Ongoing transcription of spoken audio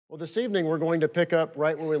Well, this evening we're going to pick up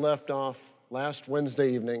right where we left off last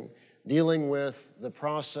Wednesday evening, dealing with the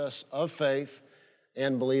process of faith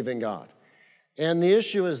and believing God. And the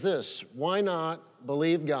issue is this: why not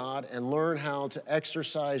believe God and learn how to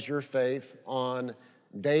exercise your faith on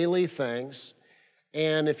daily things?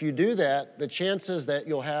 And if you do that, the chances that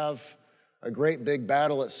you'll have a great big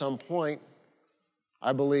battle at some point,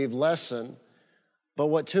 I believe, lessen. But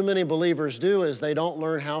what too many believers do is they don't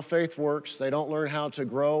learn how faith works. They don't learn how to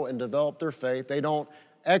grow and develop their faith. They don't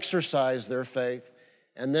exercise their faith.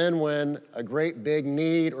 And then when a great big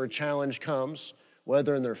need or challenge comes,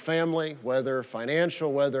 whether in their family, whether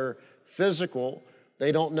financial, whether physical,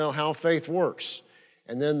 they don't know how faith works.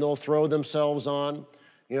 And then they'll throw themselves on,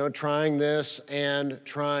 trying this and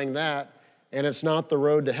trying that, and it's not the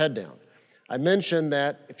road to head down. I mentioned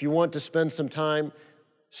that if you want to spend some time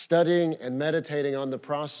studying and meditating on the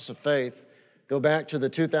process of faith, go back to the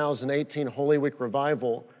 2018 Holy Week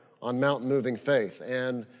Revival on Mountain Moving Faith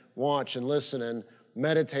and watch and listen and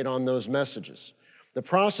meditate on those messages. The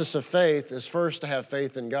process of faith is first to have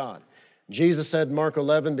faith in God. Jesus said in Mark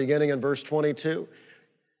 11, beginning in verse 22,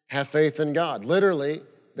 have faith in God. Literally,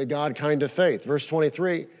 the God kind of faith. Verse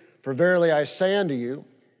 23, for verily I say unto you,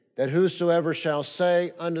 that whosoever shall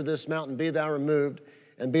say unto this mountain, be thou removed,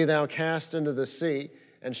 and be thou cast into the sea,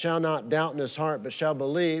 and shall not doubt in his heart, but shall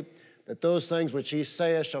believe that those things which he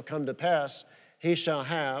saith shall come to pass, he shall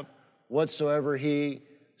have whatsoever he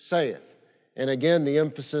saith. And again, the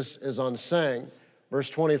emphasis is on saying.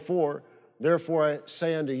 Verse 24, therefore I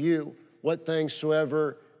say unto you, what things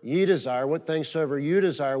soever you desire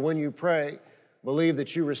when you pray, believe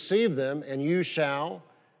that you receive them, and you shall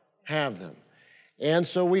have them. And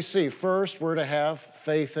so we see, first, we're to have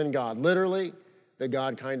faith in God, literally the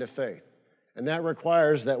God kind of faith. And that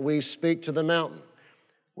requires that we speak to the mountain.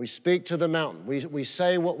 We speak to the mountain. We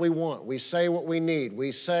say what we want. We say what we need.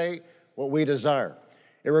 We say what we desire.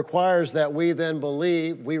 It requires that we then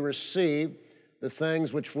believe we receive the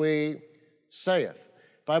things which we saith.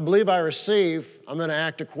 If I believe I receive, I'm going to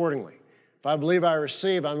act accordingly. If I believe I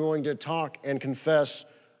receive, I'm going to talk and confess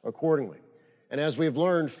accordingly. And as we've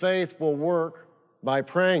learned, faith will work by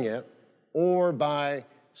praying it or by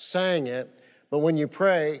saying it. But when you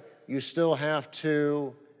pray, you still have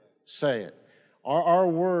to say it. Our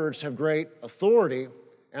words have great authority,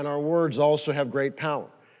 and our words also have great power.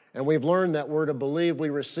 And we've learned that we're to believe we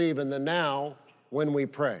receive in the now when we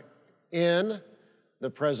pray, in the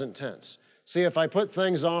present tense. See, if I put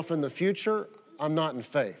things off in the future, I'm not in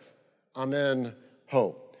faith. I'm in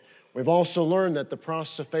hope. We've also learned that the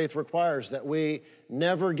process of faith requires that we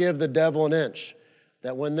never give the devil an inch,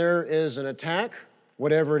 that when there is an attack,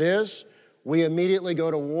 whatever it is, we immediately go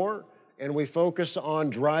to war and we focus on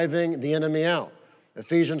driving the enemy out.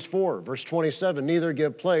 Ephesians 4, verse 27, neither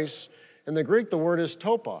give place. In the Greek, the word is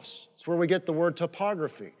topos. It's where we get the word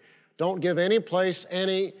topography. Don't give any place,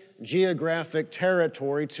 any geographic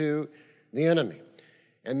territory to the enemy.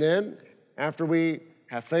 And then, after we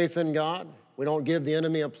have faith in God, we don't give the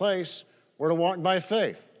enemy a place. We're to walk by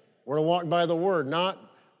faith. We're to walk by the word, not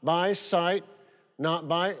by sight, not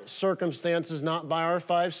by circumstances, not by our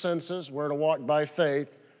five senses. We're to walk by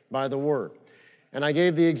faith, by the word. And I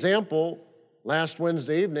gave the example last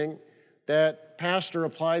Wednesday evening that Pastor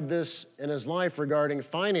applied this in his life regarding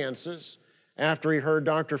finances after he heard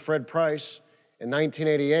Dr. Fred Price in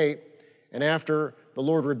 1988 and after the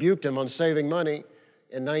Lord rebuked him on saving money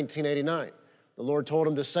in 1989. The Lord told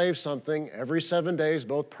him to save something every 7 days,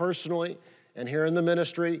 both personally and here in the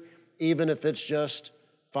ministry, even if it's just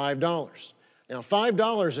 $5. Now,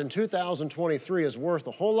 $5 in 2023 is worth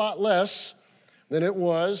a whole lot less than it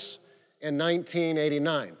was in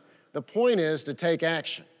 1989. The point is to take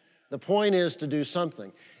action. The point is to do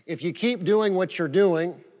something. If you keep doing what you're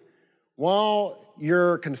doing while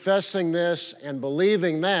you're confessing this and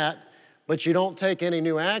believing that, but you don't take any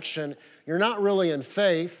new action, you're not really in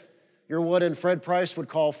faith. You're what in Fred Price would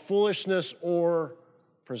call foolishness or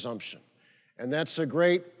presumption. And that's a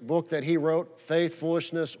great book that he wrote, Faith,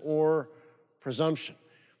 Foolishness, or Presumption.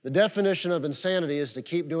 The definition of insanity is to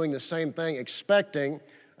keep doing the same thing, expecting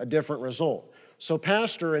a different result. So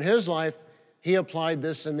Pastor, in his life, he applied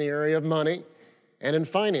this in the area of money and in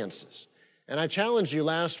finances. And I challenged you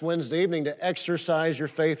last Wednesday evening to exercise your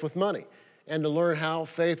faith with money and to learn how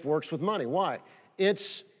faith works with money. Why?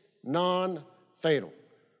 It's non-fatal.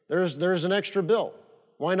 There's an extra bill.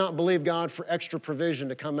 Why not believe God for extra provision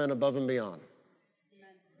to come in above and beyond?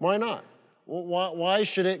 Why not? Why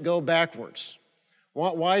should it go backwards?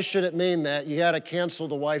 Why should it mean that you got to cancel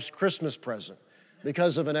the wife's Christmas present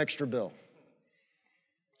because of an extra bill?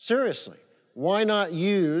 Seriously, why not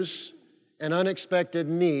use an unexpected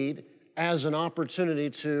need as an opportunity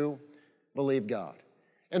to believe God.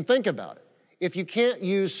 And think about it. If you can't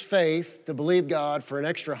use faith to believe God for an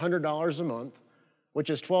extra $100 a month, which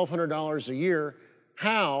is $1,200 a year,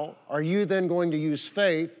 how are you then going to use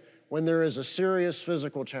faith when there is a serious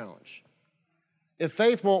physical challenge? If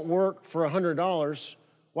faith won't work for $100,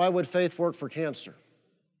 why would faith work for cancer?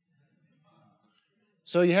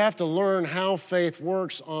 So you have to learn how faith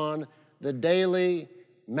works on the daily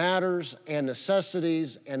matters and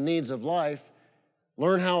necessities and needs of life.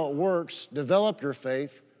 Learn how it works, develop your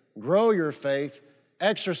faith, grow your faith,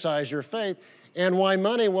 exercise your faith. And why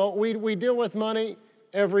money? Well, we deal with money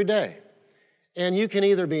every day. And you can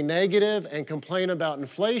either be negative and complain about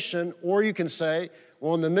inflation, or you can say,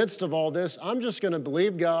 well, in the midst of all this, I'm just going to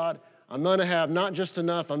believe God. I'm going to have not just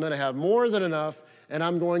enough, I'm going to have more than enough, and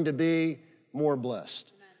I'm going to be more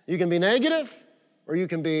blessed. You can be negative, or you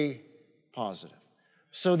can be positive.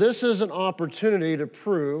 So this is an opportunity to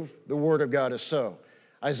prove the Word of God is so.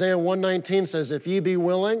 Isaiah 1:19 says, if ye be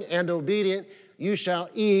willing and obedient, you shall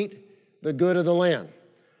eat the good of the land.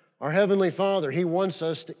 Our Heavenly Father, He wants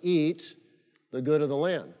us to eat the good of the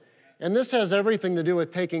land. And this has everything to do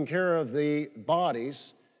with taking care of the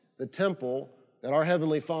bodies, the temple that our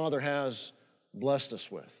Heavenly Father has blessed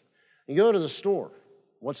us with. You go to the store,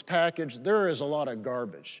 what's packaged? There is a lot of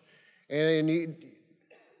garbage. And you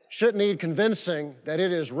shouldn't need convincing that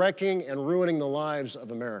it is wrecking and ruining the lives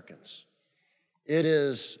of Americans. It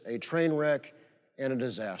is a train wreck and a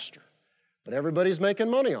disaster. But everybody's making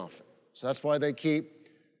money off it. So that's why they keep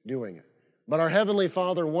doing it. But our Heavenly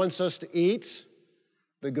Father wants us to eat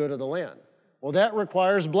the good of the land. Well, that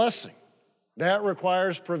requires blessing. That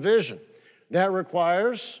requires provision. That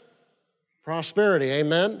requires prosperity.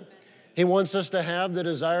 Amen? He wants us to have the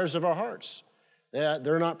desires of our hearts.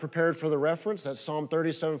 They're not prepared for the reference. That's Psalm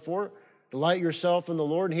 37:4. Delight yourself in the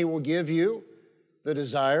Lord, and He will give you the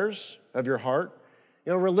desires of your heart.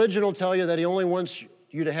 You know, religion will tell you that He only wants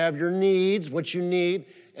you to have your needs, what you need,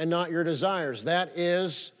 and not your desires. That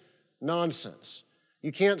is nonsense.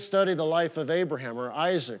 You can't study the life of Abraham or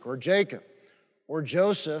Isaac or Jacob or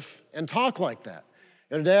Joseph and talk like that.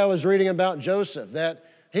 And today I was reading about Joseph, that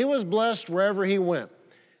he was blessed wherever he went.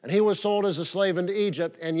 And he was sold as a slave into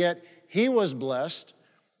Egypt, and yet he was blessed.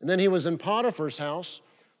 And then he was in Potiphar's house.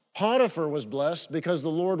 Potiphar was blessed because the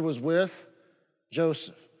Lord was with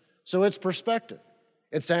Joseph. So it's perspective,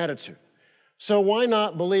 it's attitude. So why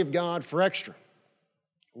not believe God for extra?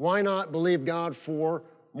 Why not believe God for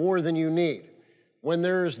more than you need? When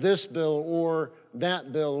there's this bill or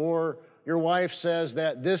that bill, or your wife says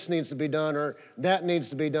that this needs to be done or that needs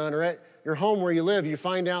to be done, or at your home where you live, you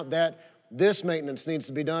find out that this maintenance needs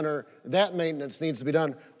to be done or that maintenance needs to be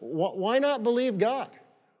done. Why not believe God?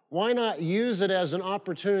 Why not use it as an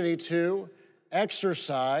opportunity to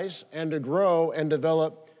exercise and to grow and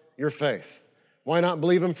develop your faith? Why not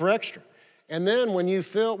believe Him for extra? And then when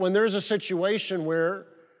there's a situation where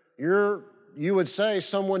you would say,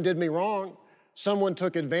 someone did me wrong, someone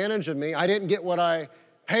took advantage of me, I didn't get what I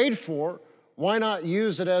paid for, why not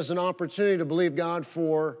use it as an opportunity to believe God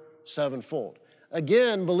for sevenfold?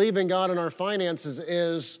 Again, believing God in our finances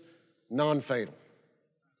is non-fatal.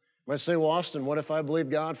 You might say, well, Austin, what if I believe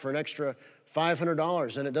God for an extra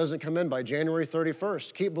 $500 and it doesn't come in by January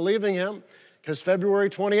 31st? Keep believing Him, because February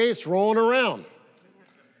 28th is rolling around.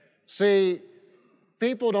 See,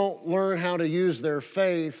 people don't learn how to use their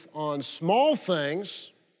faith on small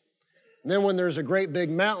things. And then when there's a great big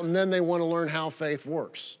mountain, then they want to learn how faith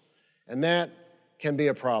works. And that can be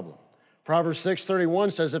a problem. Proverbs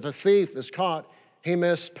 6:31 says, if a thief is caught, he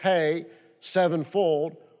must pay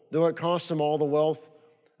sevenfold, though it costs him all the wealth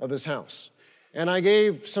of his house. And I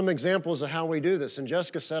gave some examples of how we do this. And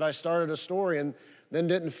Jessica said I started a story and then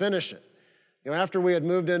didn't finish it. You know, after we had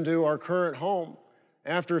moved into our current home,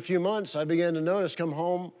 after a few months, I began to notice, come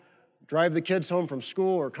home, drive the kids home from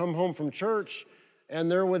school or come home from church,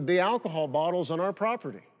 and there would be alcohol bottles on our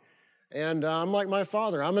property. And I'm like my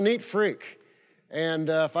father, I'm a neat freak. And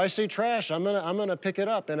if I see trash, I'm gonna pick it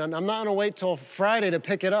up. And I'm not gonna wait till Friday to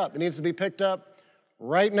pick it up. It needs to be picked up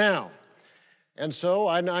right now. And so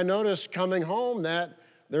I noticed coming home that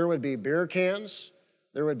there would be beer cans,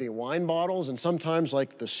 there would be wine bottles, and sometimes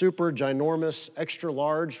like the super ginormous, extra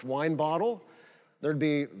large wine bottle. There'd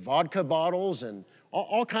be vodka bottles and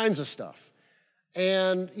all kinds of stuff.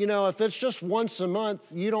 And, you know, if it's just once a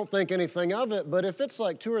month, you don't think anything of it. But if it's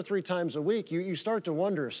like 2 or 3 times a week, you start to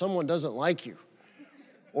wonder if someone doesn't like you.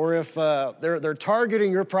 Or if they're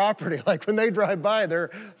targeting your property, like when they drive by,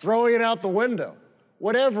 they're throwing it out the window.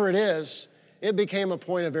 Whatever it is, it became a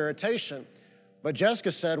point of irritation. But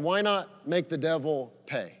Jessica said, why not make the devil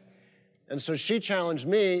pay? And so she challenged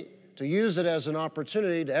me to use it as an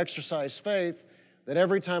opportunity to exercise faith, that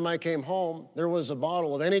every time I came home, there was a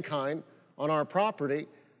bottle of any kind on our property,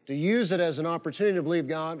 to use it as an opportunity to believe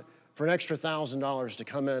God for an extra $1,000 to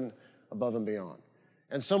come in above and beyond.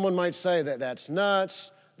 And someone might say that that's nuts,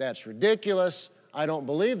 that's ridiculous, I don't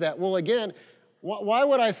believe that. Well, again, why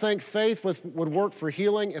would I think faith would work for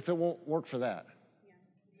healing if it won't work for that?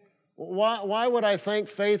 Why would I think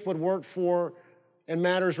faith would work for in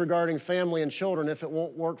matters regarding family and children if it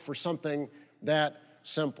won't work for something that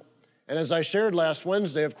simple? And as I shared last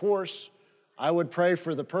Wednesday, of course, I would pray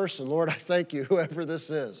for the person. Lord, I thank you, whoever this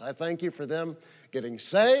is. I thank you for them getting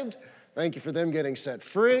saved. Thank you for them getting set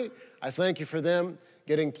free. I thank you for them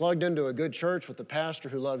getting plugged into a good church with a pastor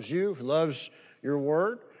who loves you, who loves your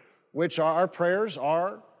word, which our prayers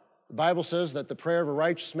are. The Bible says that the prayer of a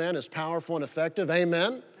righteous man is powerful and effective.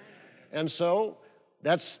 Amen. And so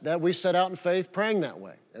that we set out in faith praying that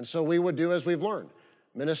way. And so we would do as we've learned.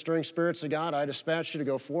 Ministering spirits of God, I dispatch you to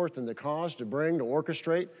go forth in the cause to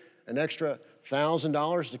orchestrate an extra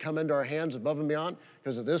 $1,000 to come into our hands above and beyond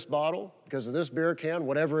because of this bottle, because of this beer can,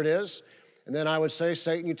 whatever it is. And then I would say,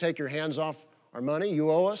 Satan, you take your hands off our money.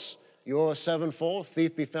 You owe us sevenfold. If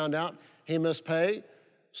thief be found out, he must pay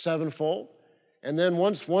sevenfold. And then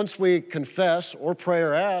once we confess or pray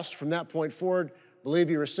or ask, from that point forward, believe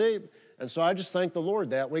you receive. And so I just thank the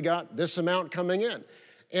Lord that we got this amount coming in.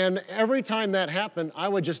 And every time that happened, I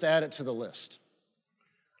would just add it to the list.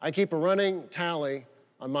 I keep a running tally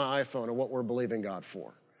on my iPhone of what we're believing God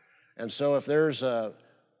for. And so if there's a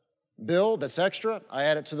bill that's extra, I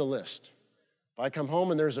add it to the list. If I come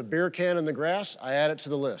home and there's a beer can in the grass, I add it to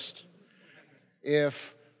the list.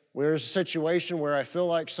 If there's a situation where I feel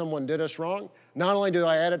like someone did us wrong, not only do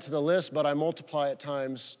I add it to the list, but I multiply it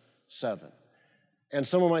times 7. And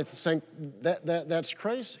someone might think that's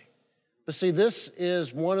crazy. But see, this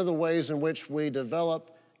is one of the ways in which we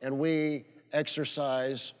develop and we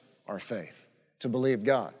exercise our faith to believe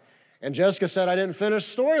God. And Jessica said, I didn't finish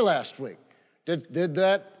the story last week. Did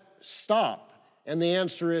that stop? And the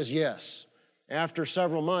answer is yes. After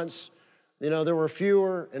several months, there were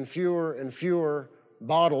fewer and fewer and fewer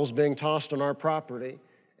bottles being tossed on our property,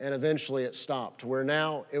 and eventually it stopped, to where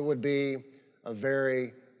now it would be a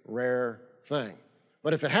very rare thing.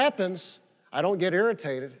 But if it happens, I don't get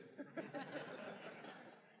irritated.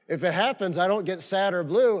 If it happens, I don't get sad or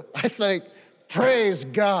blue. I think, praise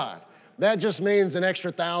God. That just means an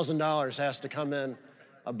extra $1,000 has to come in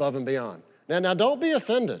above and beyond. Now don't be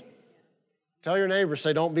offended. Tell your neighbor,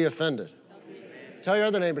 say, don't be offended. Tell your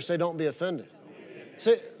other neighbor, say, don't be offended.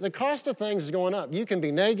 See, the cost of things is going up. You can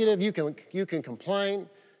be negative, you can complain,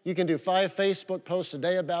 you can do 5 Facebook posts a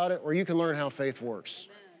day about it, or you can learn how faith works.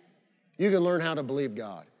 You can learn how to believe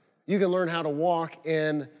God. You can learn how to walk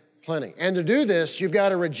in plenty. And to do this, you've got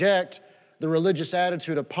to reject the religious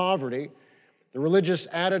attitude of poverty, the religious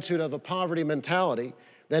attitude of a poverty mentality,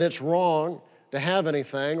 that it's wrong to have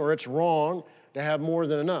anything or it's wrong to have more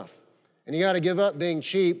than enough. And you got to give up being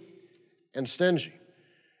cheap and stingy.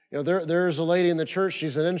 There's a lady in the church,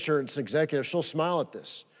 she's an insurance executive, she'll smile at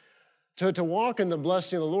this. To walk in the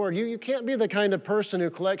blessing of the Lord, you can't be the kind of person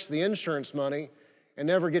who collects the insurance money and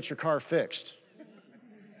never gets your car fixed.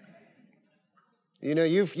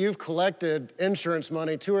 You've collected insurance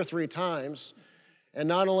money 2 or 3 times, and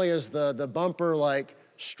not only is the bumper like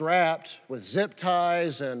strapped with zip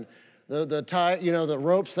ties and the tie, the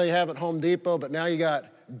ropes they have at Home Depot, but now you got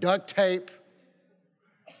duct tape.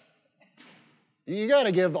 You got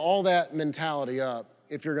to give all that mentality up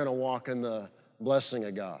if you're going to walk in the blessing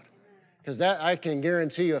of God. Because that, I can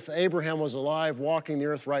guarantee you, if Abraham was alive walking the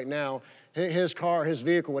earth right now, his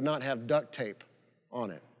vehicle would not have duct tape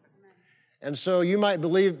on it. And so you might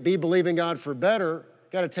be believing God for better,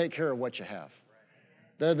 got to take care of what you have.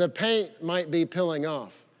 The paint might be peeling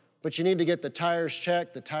off, but you need to get the tires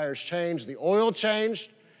checked, the tires changed, the oil changed,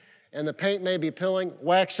 and the paint may be peeling,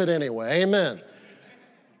 wax it anyway, amen.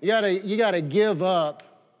 You gotta give up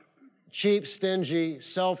cheap, stingy,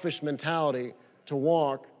 selfish mentality to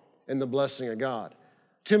walk in the blessing of God.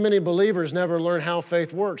 Too many believers never learn how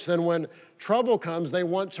faith works. Then when trouble comes, they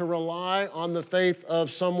want to rely on the faith of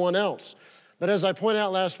someone else. But as I pointed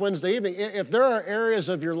out last Wednesday evening, if there are areas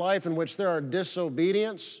of your life in which there are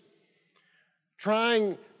disobedience,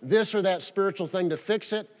 trying this or that spiritual thing to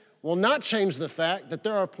fix it will not change the fact that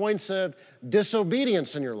there are points of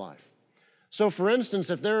disobedience in your life. So for instance,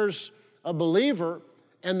 if there's a believer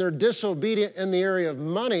and they're disobedient in the area of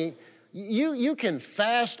money, you can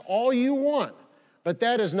fast all you want, but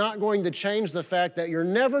that is not going to change the fact that you're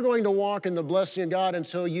never going to walk in the blessing of God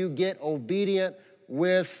until you get obedient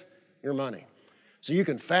with your money. So you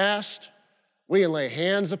can fast, we can lay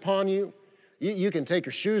hands upon you, You can take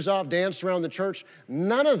your shoes off, dance around the church.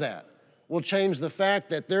 None of that will change the fact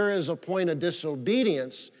that there is a point of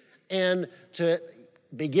disobedience, and to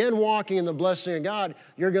begin walking in the blessing of God,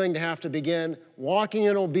 you're going to have to begin walking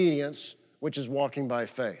in obedience, which is walking by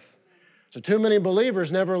faith. So too many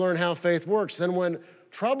believers never learn how faith works. Then when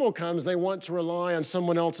trouble comes, they want to rely on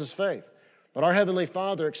someone else's faith. But our Heavenly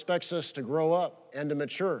Father expects us to grow up and to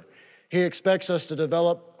mature. He expects us to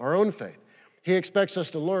develop our own faith. He expects us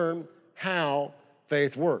to learn how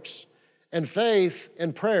faith works. And faith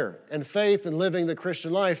in prayer, and faith in living the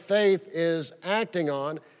Christian life, faith is acting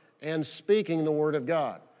on and speaking the Word of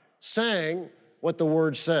God, saying what the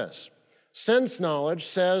Word says. Sense knowledge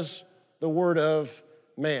says the word of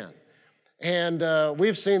man. And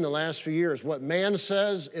we've seen the last few years, what man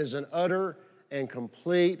says is an utter and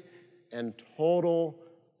complete and total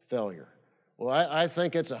failure. Well, I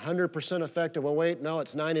think it's 100% effective. Well, wait, no,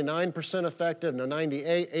 it's 99% effective. No,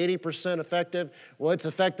 98, 80% effective. Well, it's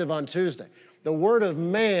effective on Tuesday. The word of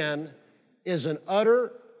man is an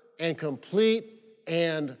utter and complete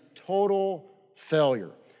and total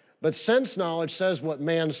failure. But sense knowledge says what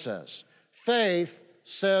man says. Faith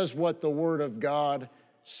says what the Word of God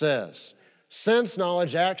says. Sense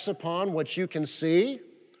knowledge acts upon what you can see,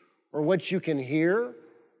 or what you can hear,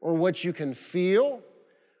 or what you can feel.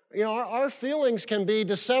 You know, our feelings can be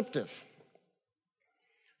deceptive.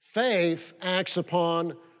 Faith acts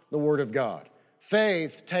upon the Word of God.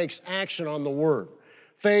 Faith takes action on the Word.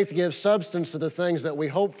 Faith gives substance to the things that we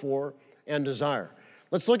hope for and desire.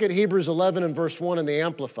 Let's look at Hebrews 11 and verse 1 in the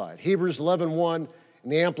Amplified. Hebrews 11:1 in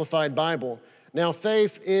the Amplified Bible. Now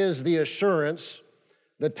faith is the assurance,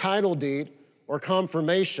 the title deed, or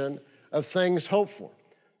confirmation of things hoped for.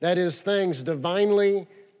 That is, things divinely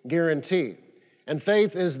guaranteed. And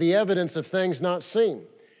faith is the evidence of things not seen,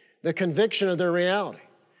 the conviction of their reality.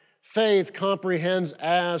 Faith comprehends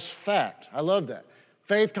as fact. I love that.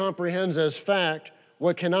 Faith comprehends as fact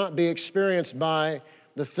what cannot be experienced by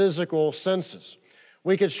the physical senses.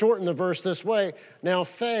 We could shorten the verse this way. Now,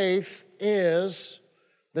 faith is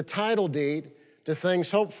the title deed to things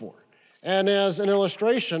hoped for. And as an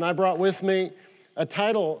illustration, I brought with me a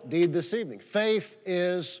title deed this evening. Faith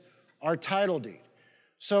is our title deed.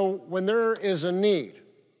 So when there is a need,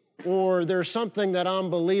 or there's something that I'm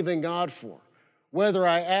believing God for, whether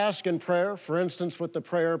I ask in prayer, for instance, with the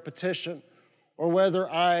prayer petition, or whether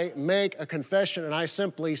I make a confession and I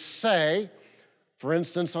simply say, for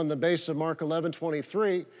instance, on the basis of Mark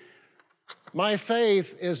 11:23, my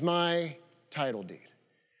faith is my title deed.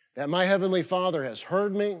 That my Heavenly Father has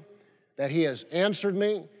heard me, that He has answered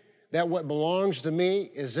me, that what belongs to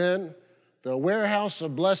me is in the warehouse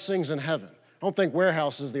of blessings in heaven. I don't think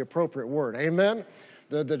warehouse is the appropriate word, amen?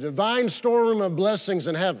 The divine storeroom of blessings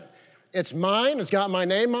in heaven. It's mine, it's got my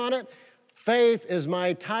name on it. Faith is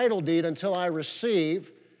my title deed until I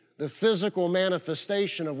receive the physical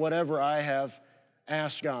manifestation of whatever I have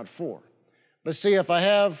asked God for. But see, if I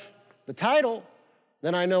have the title,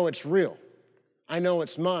 then I know it's real. I know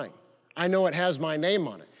it's mine. I know it has my name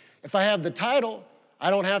on it. If I have the title,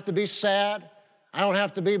 I don't have to be sad. I don't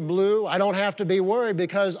have to be blue. I don't have to be worried,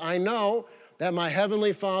 because I know that my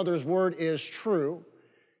Heavenly Father's word is true.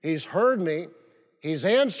 He's heard me. He's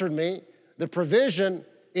answered me. The provision,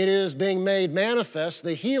 it is being made manifest.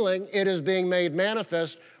 The healing, it is being made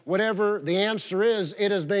manifest. Whatever the answer is,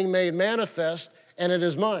 it is being made manifest, and it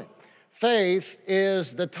is mine. Faith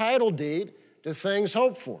is the title deed to things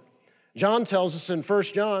hoped for. John tells us in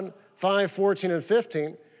 1 John 5:14 and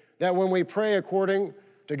 15 that when we pray according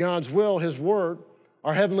to God's will, His word,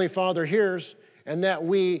 our Heavenly Father hears, and that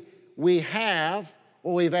we have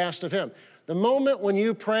what we've asked of Him. The moment when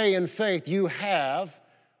you pray in faith, you have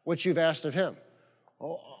what you've asked of Him.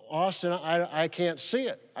 Oh, Austin, I can't see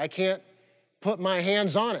it. I can't put my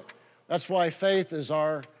hands on it. That's why faith is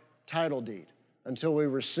our title deed until we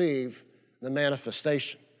receive the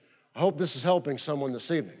manifestation. I hope this is helping someone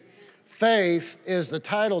this evening. Faith is the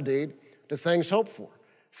title deed to things hoped for.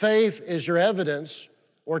 Faith is your evidence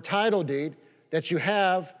or title deed that you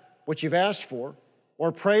have what you've asked for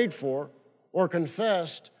or prayed for or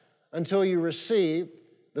confessed until you receive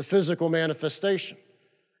the physical manifestation.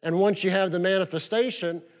 And once you have the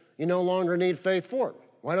manifestation, you no longer need faith for it.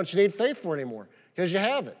 Why don't you need faith for it anymore? Because you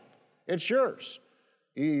have it. It's yours.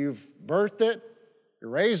 You've birthed it, you're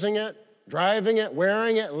raising it, driving it,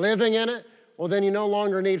 wearing it, living in it. Well, then you no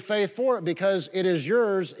longer need faith for it because it is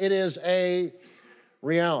yours. It is a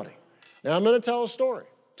reality. Now, I'm going to tell a story.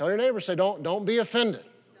 Tell your neighbor, say, don't be offended.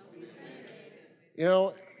 Don't be offended. You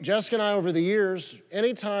know, Jessica and I, over the years,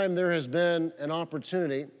 anytime there has been an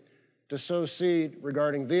opportunity to sow seed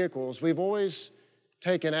regarding vehicles, we've always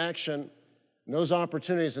taken action in those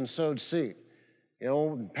opportunities and sowed seed. You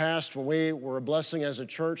know, in the past, when we were a blessing as a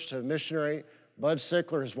church to missionary Bud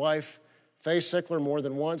Sickler, his wife, Faye Sickler, more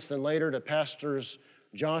than once, then later to pastors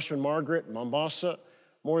Josh and Margaret in Mombasa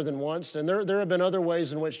more than once. And there have been other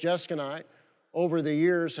ways in which Jessica and I, over the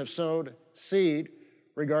years, have sowed seed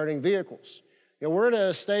regarding vehicles. You know, we're at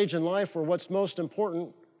a stage in life where what's most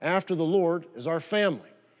important after the Lord is our family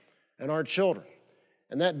and our children.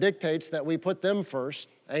 And that dictates that we put them first,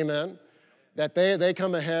 amen, that they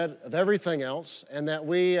come ahead of everything else, and that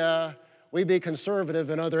we be conservative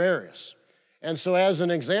in other areas. And so as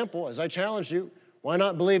an example, as I challenge you, why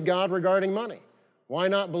not believe God regarding money? Why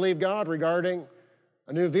not believe God regarding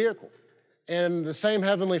a new vehicle? And the same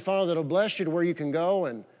Heavenly Father that will bless you to where you can go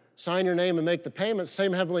and sign your name and make the payments,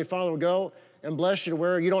 same Heavenly Father will go and bless you to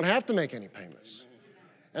where you don't have to make any payments.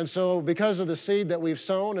 And so because of the seed that we've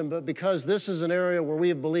sown, and because this is an area where we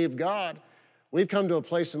have believed God, we've come to a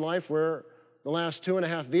place in life where the last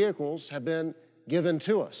 2.5 vehicles have been given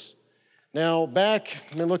to us. Now,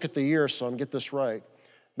 let me look at the year so I can get this right.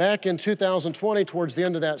 Back in 2020, towards the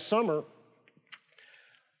end of that summer,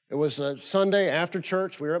 it was a Sunday after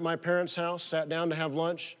church. We were at my parents' house, sat down to have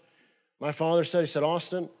lunch. My father said,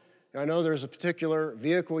 Austin, I know there's a particular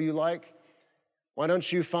vehicle you like. Why don't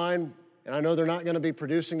you find, and I know they're not going to be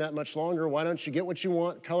producing that much longer, why don't you get what you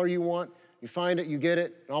want, color you want, you find it, you get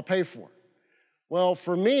it, and I'll pay for it. Well,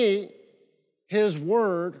 for me, his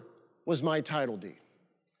word was my title deed.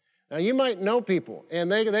 Now, you might know people, and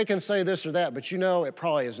they can say this or that, but you know it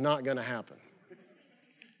probably is not going to happen.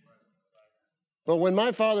 But when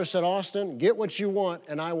my father said, Austin, get what you want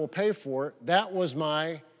and I will pay for it, that was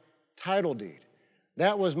my title deed.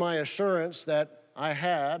 That was my assurance that I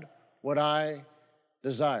had what I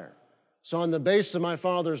desired. So on the basis of my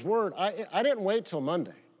father's word, I didn't wait till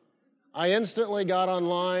Monday. I instantly got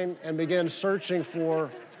online and began searching for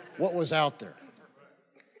what was out there.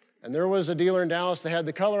 And there was a dealer in Dallas that had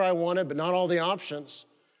the color I wanted, but not all the options.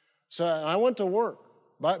 So I went to work.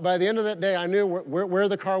 By the end of that day, I knew where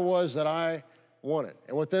the car was that I wanted.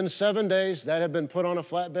 And within 7 days, that had been put on a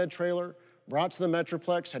flatbed trailer, brought to the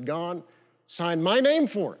Metroplex, had gone, signed my name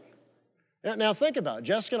for it. Now think about it.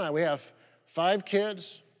 Jessica and I, we have 5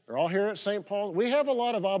 kids. They're all here at St. Paul. We have a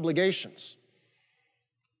lot of obligations.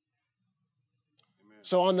 Amen.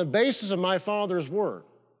 So on the basis of my father's word,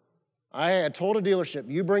 I had told a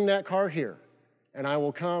dealership, you bring that car here, and I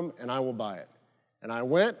will come and I will buy it. And I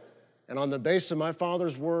went, and on the basis of my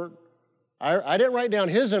father's word, I didn't write down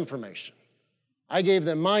his information. I gave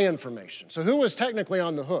them my information. So who was technically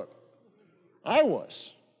on the hook? I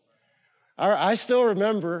was. I still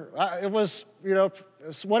remember, it was,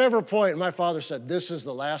 whatever point, my father said, this is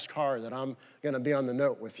the last car that I'm going to be on the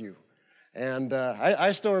note with you. And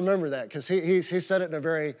I still remember that because he said it in a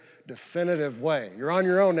very definitive way. You're on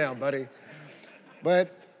your own now, buddy.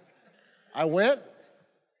 But I went,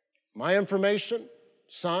 my information,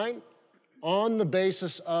 signed, on the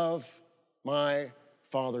basis of my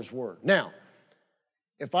Father's word. Now,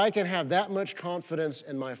 if I can have that much confidence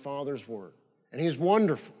in my Father's word, and He's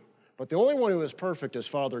wonderful, but the only one who is perfect is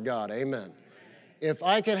Father God, amen. If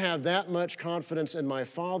I can have that much confidence in my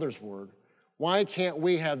Father's word, why can't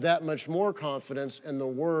we have that much more confidence in the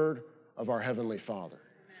word of our Heavenly Father?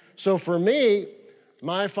 So for me,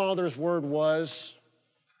 my Father's word was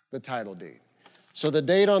the title deed. So the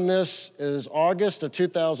date on this is August of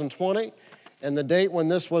 2020, and the date when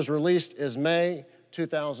this was released is May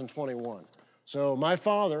 2021. So my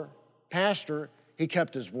father, pastor, he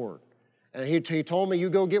kept his word. And he told me,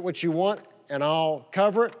 you go get what you want, and I'll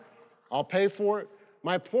cover it, I'll pay for it.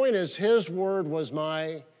 My point is, his word was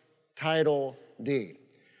my title deed.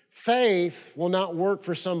 Faith will not work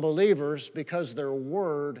for some believers because their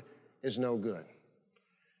word is no good.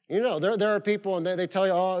 You know, there are people and they tell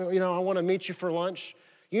you, I want to meet you for lunch.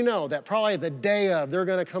 You know that probably the day of, they're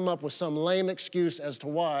going to come up with some lame excuse as to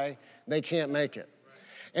why they can't make it.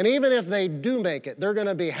 And even if they do make it, they're going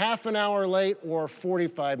to be half an hour late or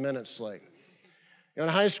 45 minutes late. In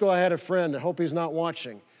high school, I had a friend, I hope he's not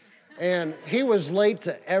watching, and he was late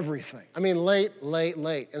to everything. I mean, late.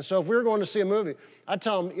 And so if we were going to see a movie, I'd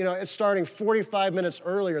tell him, it's starting 45 minutes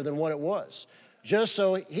earlier than what it was, just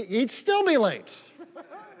so he'd still be late.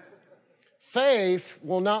 Faith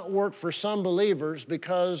will not work for some believers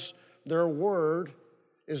because their word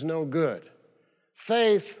is no good.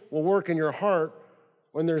 Faith will work in your heart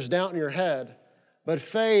when there's doubt in your head, but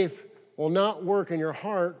faith will not work in your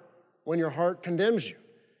heart when your heart condemns you.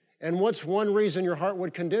 And what's one reason your heart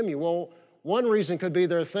would condemn you? Well, one reason could be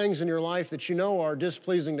there are things in your life that you know are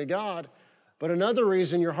displeasing to God, but another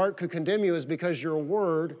reason your heart could condemn you is because your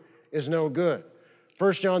word is no good.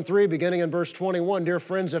 1 John 3, beginning in verse 21, dear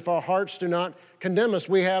friends, if our hearts do not condemn us,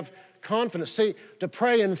 we have confidence. See, to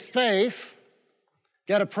pray in faith,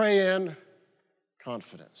 you got to pray in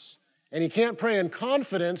confidence. And you can't pray in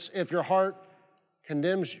confidence if your heart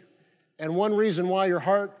condemns you. And one reason why your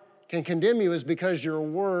heart can condemn you is because your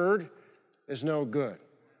word is no good.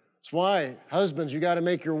 That's why, husbands, you got to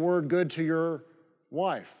make your word good to your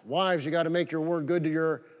wife. Wives, you got to make your word good to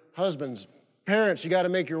your husbands. Parents, you got to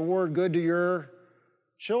make your word good to your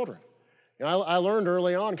children. You know, I learned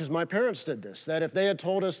early on, because my parents did this, that if they had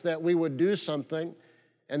told us that we would do something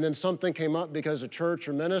and then something came up because of church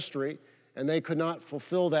or ministry and they could not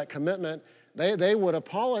fulfill that commitment, they would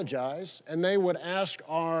apologize and they would ask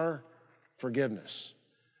our forgiveness.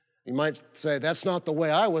 You might say, that's not the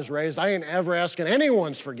way I was raised. I ain't ever asking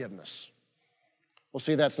anyone's forgiveness. Well,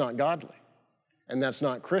 see, that's not godly, and that's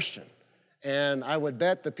not Christian. And I would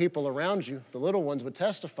bet the people around you, the little ones, would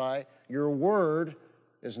testify, your word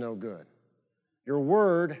is no good. Your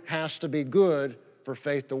word has to be good for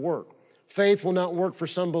faith to work. Faith will not work for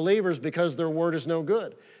some believers because their word is no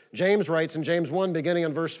good. James writes in James 1, beginning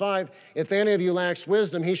in verse 5, if any of you lacks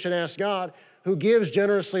wisdom, he should ask God, who gives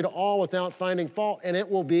generously to all without finding fault, and it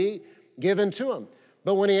will be given to him.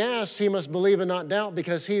 But when he asks, he must believe and not doubt,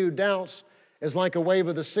 because he who doubts is like a wave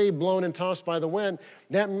of the sea blown and tossed by the wind.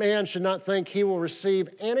 That man should not think he will receive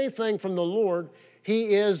anything from the Lord.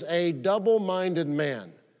 He is a double-minded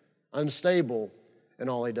man, unstable in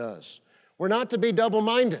all he does. We're not to be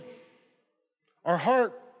double-minded. Our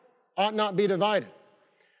heart ought not be divided.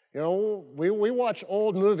 You know, we watch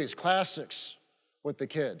old movies, classics, with the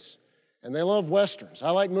kids. And they love Westerns.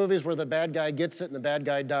 I like movies where the bad guy gets it and the bad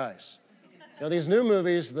guy dies. Now, these new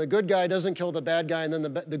movies, the good guy doesn't kill the bad guy and then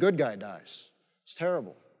the good guy dies. It's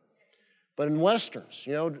terrible. But in Westerns,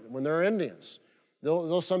 you know, when they're Indians,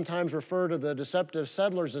 they'll sometimes refer to the deceptive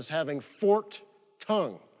settlers as having forked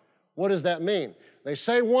tongue. What does that mean? They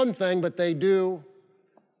say one thing, but they do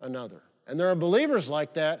another. And there are believers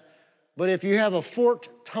like that, but if you have a forked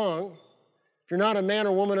tongue, if you're not a man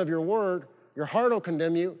or woman of your word, your heart will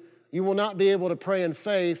condemn you. You will not be able to pray in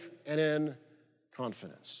faith and in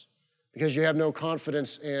confidence because you have no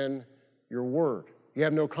confidence in your word. You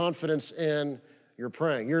have no confidence in your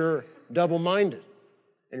praying. You're double-minded.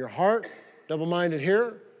 In your heart, double-minded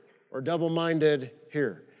here or double-minded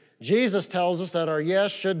here. Jesus tells us that our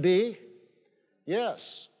yes should be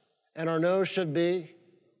yes and our no should be.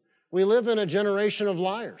 We live in a generation of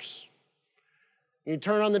liars. You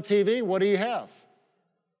turn on the TV, what do you have?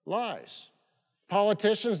 Lies.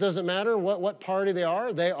 Politicians, doesn't matter what party they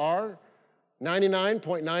are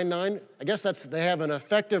 99.99, I guess they have an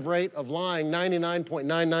effective rate of lying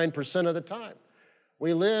 99.99% of the time.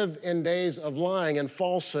 We live in days of lying and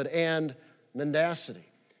falsehood and mendacity.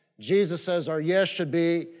 Jesus says our yes should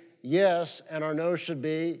be yes and our no should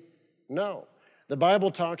be no. The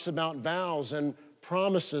Bible talks about vows and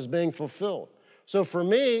promises being fulfilled. So for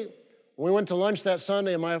me, when we went to lunch that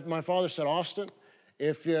Sunday and my father said, Austin,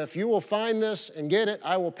 if you will find this and get it,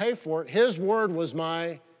 I will pay for it. His word was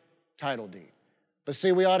my title deed. But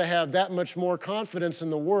see, we ought to have that much more confidence in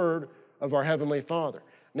the word of our Heavenly Father.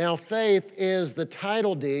 Now, faith is the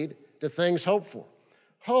title deed to things hoped for.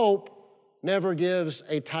 Hope never gives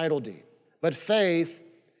a title deed, but faith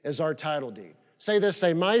is our title deed. Say this,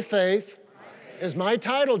 say, my faith is my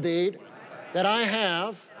title deed that I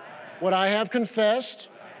have what I have confessed,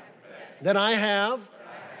 that I have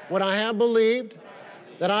what I have believed,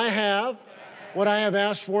 that I have what I have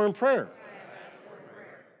asked for in prayer.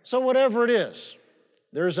 So whatever it is,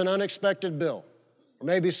 there's an unexpected bill. Or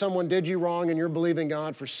maybe someone did you wrong and you're believing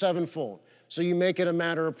God for sevenfold. So you make it a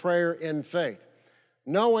matter of prayer in faith.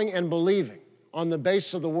 Knowing and believing on the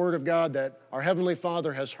basis of the Word of God that our Heavenly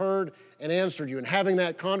Father has heard and answered you, and having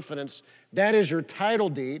that confidence, that is your title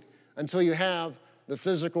deed until you have the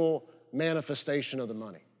physical manifestation of the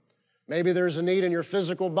money. Maybe there's a need in your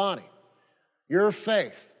physical body. Your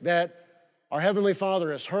faith that our Heavenly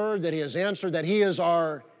Father has heard, that He has answered, that He is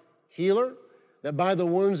our healer, that by the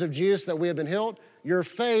wounds of Jesus that we have been healed, your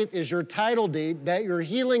faith is your title deed, that your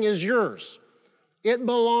healing is yours. It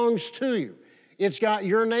belongs to you. It's got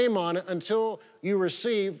your name on it until you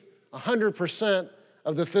receive 100%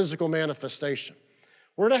 of the physical manifestation.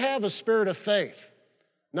 We're to have a spirit of faith,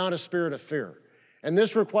 not a spirit of fear. And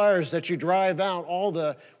this requires that you drive out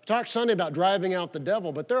we talked Sunday about driving out the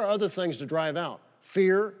devil, but there are other things to drive out.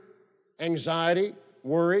 Fear, anxiety,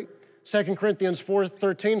 worry. 2 Corinthians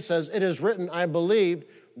 4:13 says, it is written, I believed,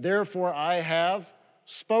 therefore I have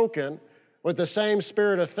spoken. With the same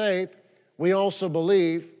spirit of faith, we also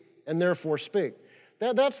believe and therefore speak.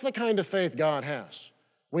 That's the kind of faith God has.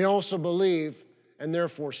 We also believe and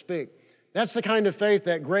therefore speak. That's the kind of faith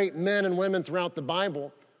that great men and women throughout the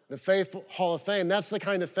Bible, the Faith Hall of Fame, that's the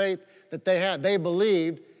kind of faith that they had. They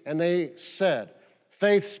believed and they said.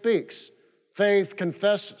 Faith speaks. Faith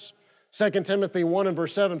confesses. 2 Timothy 1 and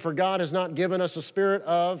verse 7, for God has not given us a spirit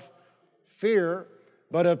of fear,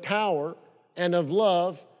 but of power and of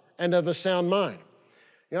love and of a sound mind.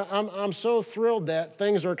 You know, I'm so thrilled that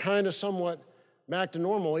things are kind of somewhat back to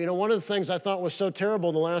normal. You know, one of the things I thought was so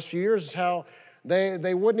terrible the last few years is how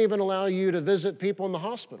they wouldn't even allow you to visit people in the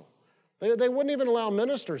hospital. They wouldn't even allow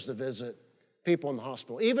ministers to visit people in the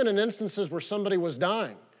hospital. Even in instances where somebody was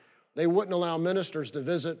dying, they wouldn't allow ministers to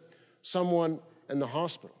visit someone in the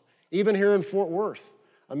hospital. Even here in Fort Worth,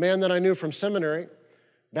 a man that I knew from seminary,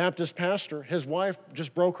 Baptist pastor, his wife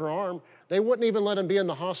just broke her arm. They wouldn't even let him be in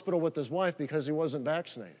the hospital with his wife because he wasn't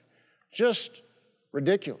vaccinated. Just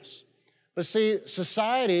ridiculous. But see,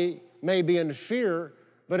 society may be in fear,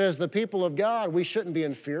 but as the people of God, we shouldn't be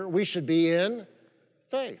in fear. We should be in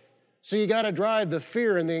faith. So you got to drive the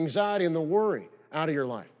fear and the anxiety and the worry out of your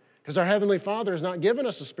life. Because our Heavenly Father has not given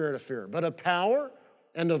us a spirit of fear, but of power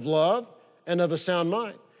and of love and of a sound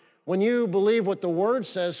mind. When you believe what the Word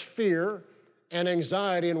says, fear and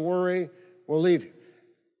anxiety and worry will leave you.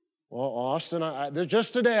 Well, Austin,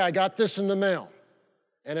 just today I got this in the mail,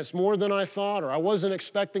 and it's more than I thought, or I wasn't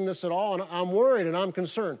expecting this at all, and I'm worried and I'm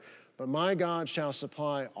concerned. But my God shall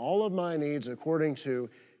supply all of my needs according to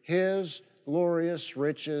His glorious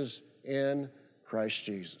riches in Christ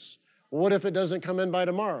Jesus. Well, what if it doesn't come in by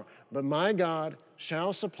tomorrow? But my God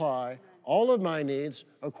shall supply all of my needs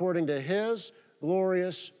according to His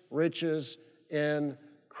glorious riches in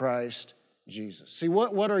Christ Jesus. See,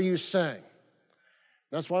 what are you saying?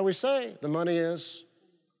 That's why we say the money is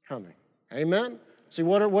coming. Amen? See,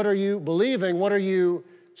 what are you believing? What are you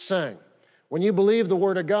saying? When you believe the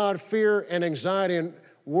Word of God, fear and anxiety and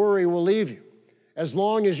worry will leave you. As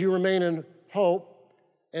long as you remain in hope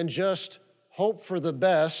and just hope for the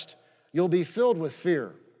best, you'll be filled with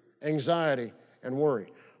fear, anxiety, and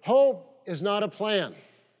worry. Hope is not a plan.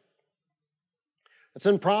 It's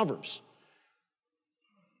in Proverbs.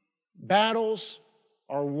 Battles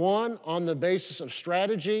are won on the basis of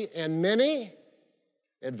strategy and many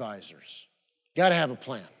advisors. You got to have a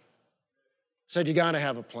plan. Said you got to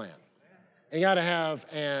have a plan. And you got to have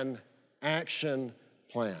an action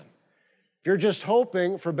plan. If you're just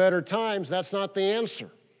hoping for better times, that's not the answer.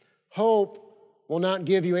 Hope will not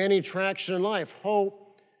give you any traction in life.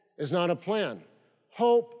 Hope is not a plan.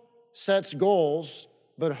 Hope sets goals,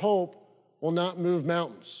 but hope will not move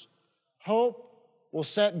mountains. Hope will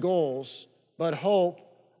set goals, but hope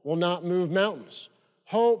will not move mountains.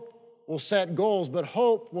 Hope will set goals, but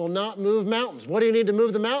hope will not move mountains. What do you need to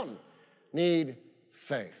move the mountain? Need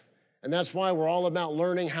faith. And that's why we're all about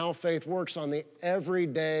learning how faith works on the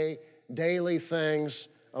everyday, daily things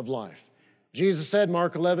of life. Jesus said,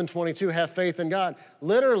 Mark 11:22, have faith in God.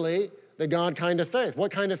 Literally, the God kind of faith.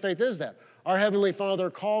 What kind of faith is that? Our Heavenly Father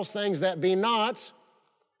calls things that be not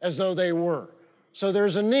as though they were. So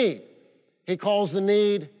there's a need. He calls the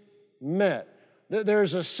need met.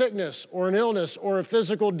 There's a sickness or an illness or a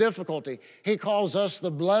physical difficulty. He calls us the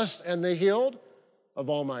blessed and the healed of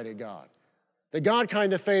Almighty God. The God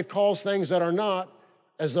kind of faith calls things that are not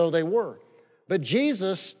as though they were. But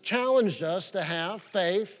Jesus challenged us to have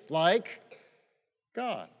faith like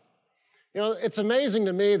God. You know, it's amazing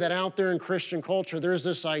to me that out there in Christian culture, there's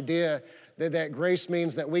this idea that grace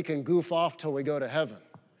means that we can goof off till we go to heaven.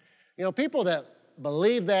 You know, people that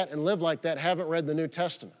believe that and live like that haven't read the New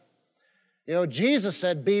Testament. You know, Jesus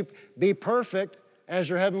said, be perfect as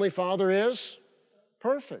your Heavenly Father is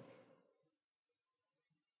perfect.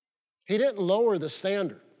 He didn't lower the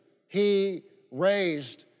standard. He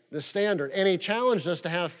raised the standard. And He challenged us to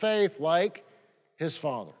have faith like His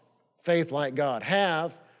Father, faith like God.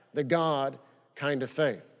 Have the God kind of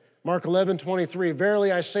faith. Mark 11:23,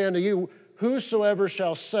 verily I say unto you, whosoever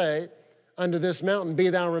shall say unto this mountain, be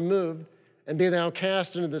thou removed, and be thou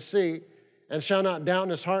cast into the sea, and shall not doubt in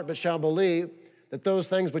his heart, but shall believe that those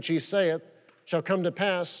things which he saith shall come to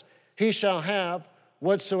pass, he shall have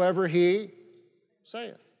whatsoever he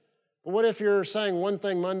saith. But what if you're saying one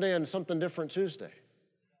thing Monday and something different Tuesday?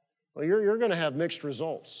 Well, you're going to have mixed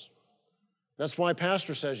results. That's why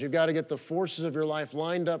Pastor says you've got to get the forces of your life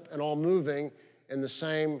lined up and all moving in the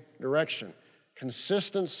same direction.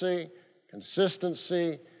 Consistency,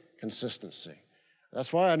 consistency, consistency.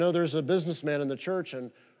 That's why I know there's a businessman in the church, and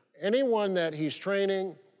anyone that he's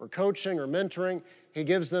training or coaching or mentoring, he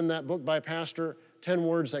gives them that book by Pastor, 10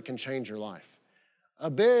 Words That Can Change Your Life. A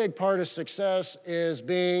big part of success is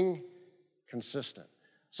being consistent.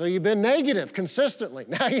 So you've been negative consistently.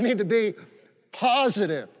 Now you need to be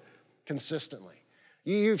positive consistently.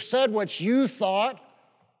 You've said what you thought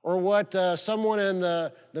or what someone in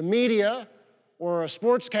the media or a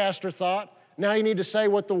sportscaster thought. Now you need to say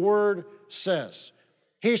what the Word says.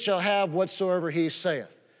 He shall have whatsoever he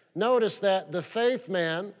saith. Notice that the faith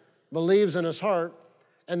man believes in his heart,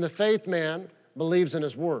 and the faith man believes in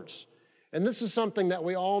his words. And this is something that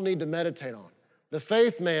we all need to meditate on. The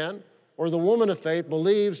faith man or the woman of faith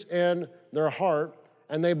believes in their heart,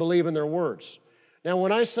 and they believe in their words. Now,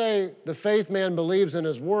 when I say the faith man believes in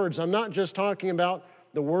his words, I'm not just talking about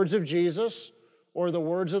the words of Jesus or the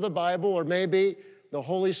words of the Bible or maybe the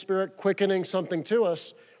Holy Spirit quickening something to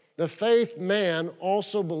us. The faith man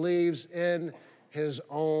also believes in his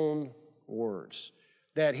own words.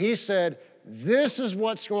 That he said, this is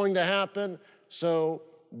what's going to happen, so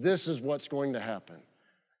this is what's going to happen.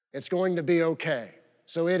 It's going to be okay.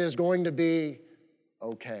 So it is going to be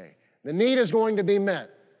okay. The need is going to be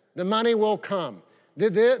met. The money will come.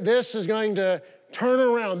 This is going to turn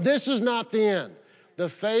around. This is not the end. The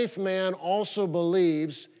faith man also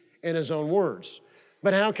believes in his own words.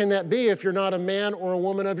 But how can that be if you're not a man or a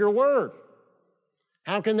woman of your word?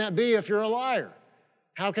 How can that be if you're a liar?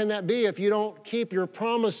 How can that be if you don't keep your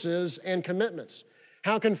promises and commitments?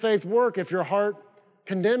 How can faith work if your heart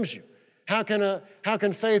condemns you? How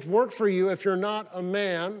can faith work for you if you're not a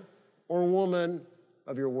man or woman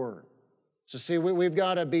of your word? So see, we've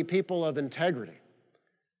got to be people of integrity.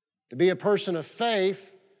 To be a person of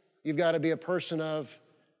faith, you've got to be a person of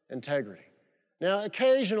integrity. Now,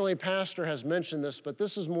 occasionally, Pastor has mentioned this, but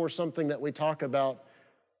this is more something that we talk about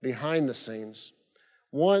behind the scenes.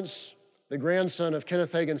 Once, the grandson of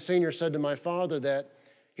Kenneth Hagin Sr. said to my father that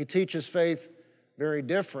he teaches faith very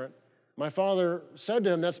different. My father said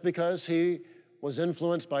to him that's because he was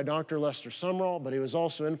influenced by Dr. Lester Sumrall, but he was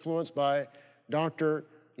also influenced by Dr.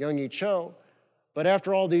 Young-E Cho. But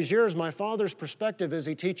after all these years, my father's perspective is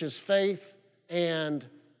he teaches faith and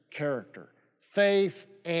character, faith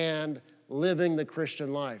and living the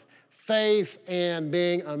Christian life, faith and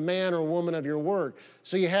being a man or woman of your word.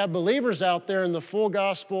 So you have believers out there in the full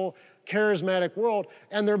gospel, charismatic world,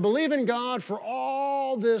 and they're believing God for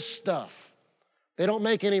all this stuff. They don't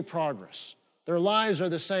make any progress. Their lives are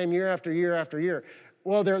the same year after year after year.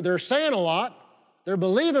 Well, they're saying a lot, they're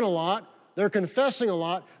believing a lot, they're confessing a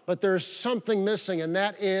lot, but there's something missing, and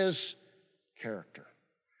that is character.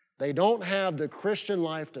 They don't have the Christian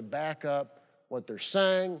life to back up what they're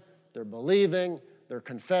saying, they're believing, they're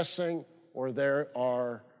confessing, or they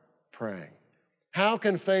are praying. How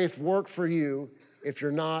can faith work for you if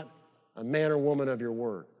you're not a man or woman of your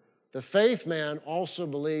word? The faith man also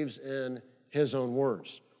believes in his own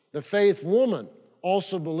words. The faith woman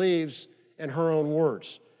also believes in her own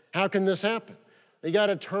words. How can this happen? You got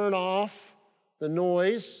to turn off the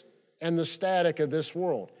noise and the static of this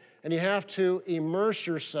world. And you have to immerse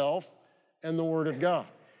yourself in the Word of God.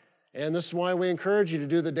 And this is why we encourage you to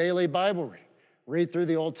do the daily Bible reading. Read through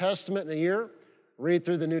the Old Testament in a year. Read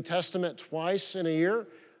through the New Testament twice in a year.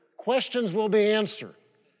 Questions will be answered.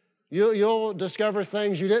 You'll discover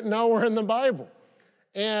things you didn't know were in the Bible.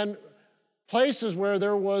 And places where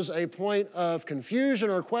there was a point of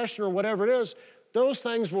confusion or question or whatever it is, those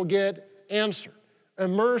things will get answered.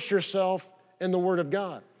 Immerse yourself in the Word of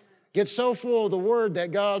God. Get so full of the Word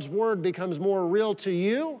that God's Word becomes more real to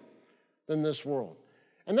you than this world.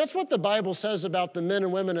 And that's what the Bible says about the men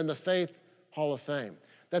and women in the Faith Hall of Fame.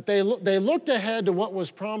 That they looked ahead to what was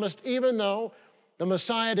promised even though the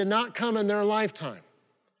Messiah did not come in their lifetime.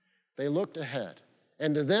 They looked ahead.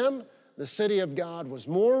 And to them, the city of God was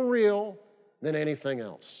more real than anything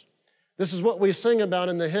else. This is what we sing about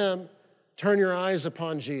in the hymn, Turn Your Eyes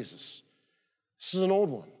Upon Jesus. This is an old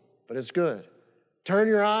one, but it's good. Turn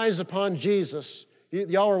your eyes upon Jesus.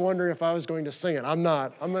 Y'all were wondering if I was going to sing it. I'm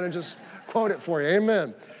not. I'm going to just quote it for you.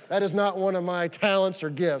 Amen. That is not one of my talents or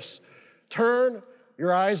gifts. Turn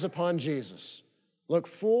your eyes upon Jesus. Look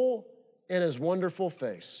full in his wonderful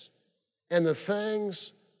face, and the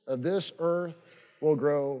things of this earth will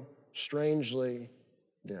grow strangely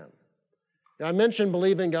dim. Now, I mentioned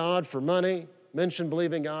believing God for money, mentioned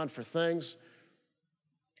believing God for things.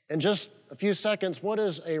 In just a few seconds, what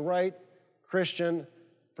is a right Christian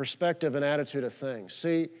perspective and attitude of things?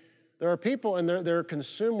 See, there are people and they're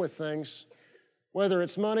consumed with things, whether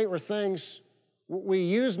it's money or things. We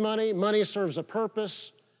use money, money serves a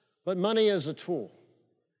purpose, but money is a tool.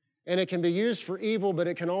 And it can be used for evil, but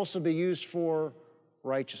it can also be used for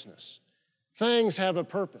righteousness. Things have a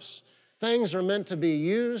purpose. Things are meant to be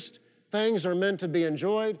used. Things are meant to be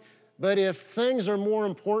enjoyed. But if things are more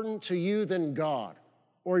important to you than God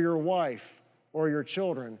or your wife or your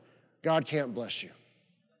children, God can't bless you.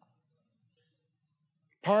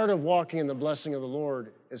 Part of walking in the blessing of the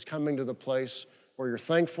Lord is coming to the place where you're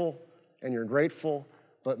thankful and you're grateful,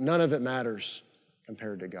 but none of it matters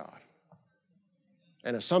compared to God.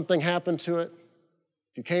 and if something happened to it,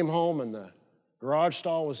 if you came home and the garage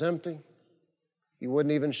stall was empty, you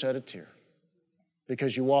wouldn't even shed a tear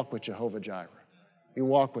because you walk with Jehovah Jireh. You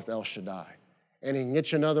walk with El Shaddai. And he can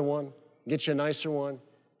get you another one, get you a nicer one,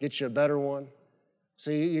 get you a better one.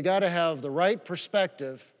 So you got to have the right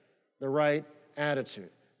perspective, the right attitude.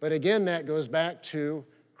 But again, that goes back to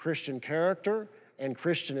Christian character and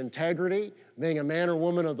Christian integrity, being a man or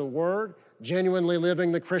woman of the Word, genuinely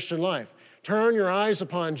living the Christian life. Turn your eyes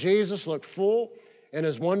upon Jesus, look full in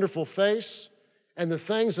his wonderful face, and the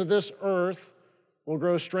things of this earth will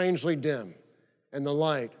grow strangely dim in the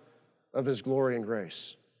light of his glory and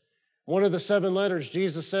grace. One of the 7 letters,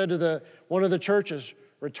 Jesus said to one of the churches,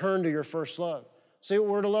 return to your first love. See,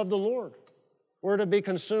 we're to love the Lord. We're to be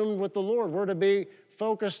consumed with the Lord. We're to be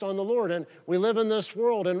focused on the Lord. And we live in this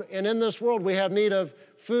world, and in this world we have need of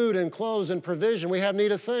food and clothes and provision. We have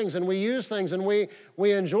need of things, and we use things, and we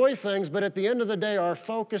enjoy things, but at the end of the day, our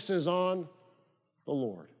focus is on the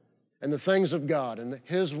Lord and the things of God and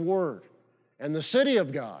his Word. And the city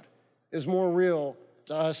of God is more real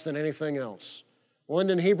to us than anything else. Well,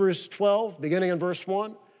 in Hebrews 12, beginning in verse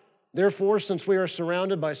 1, therefore, since we are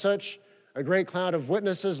surrounded by such a great cloud of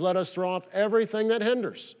witnesses, let us throw off everything that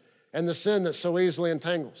hinders and the sin that so easily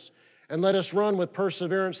entangles. And let us run with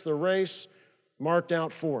perseverance the race marked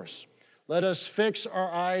out for us. Let us fix our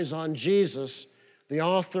eyes on Jesus, the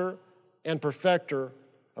author and perfecter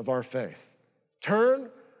of our faith. Turn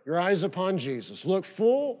your eyes upon Jesus. Look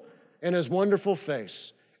full in his wonderful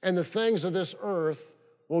face, and the things of this earth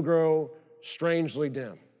will grow strangely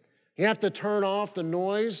dim. You have to turn off the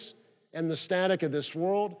noise and the static of this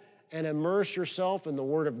world and immerse yourself in the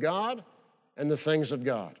Word of God and the things of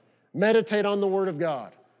God. Meditate on the Word of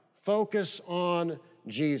God. Focus on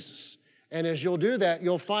Jesus. And as you'll do that,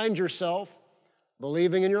 you'll find yourself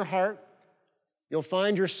believing in your heart. You'll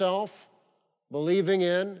find yourself believing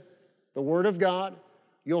in the Word of God.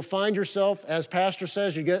 You'll find yourself, as Pastor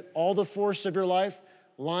says, you get all the force of your life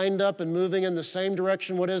lined up and moving in the same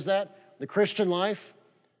direction. What is that? The Christian life,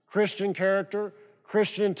 Christian character,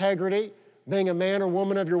 Christian integrity, being a man or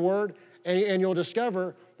woman of your Word. And you'll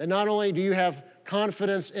discover that not only do you have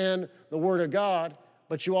confidence in the Word of God,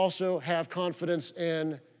 but you also have confidence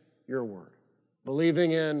in your Word,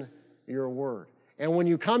 believing in your Word. And when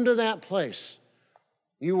you come to that place,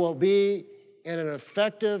 you will be in an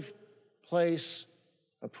effective place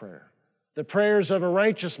of prayer. The prayers of a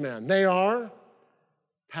righteous man, they are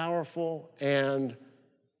powerful and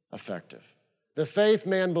effective. The faith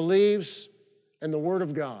man believes in the Word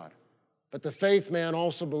of God, but the faith man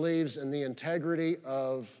also believes in the integrity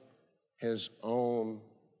of his own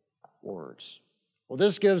words. Well,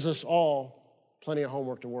 this gives us all plenty of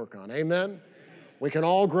homework to work on. Amen? We can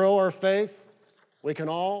all grow our faith. We can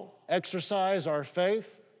all exercise our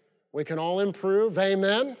faith. We can all improve.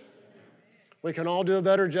 Amen? We can all do a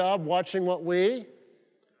better job watching what we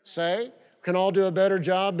say. We can all do a better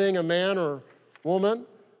job being a man or woman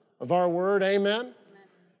of our word. Amen?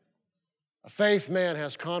 A faith man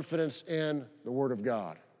has confidence in the Word of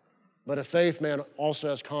God, but a faith man also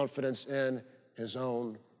has confidence in his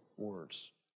own words.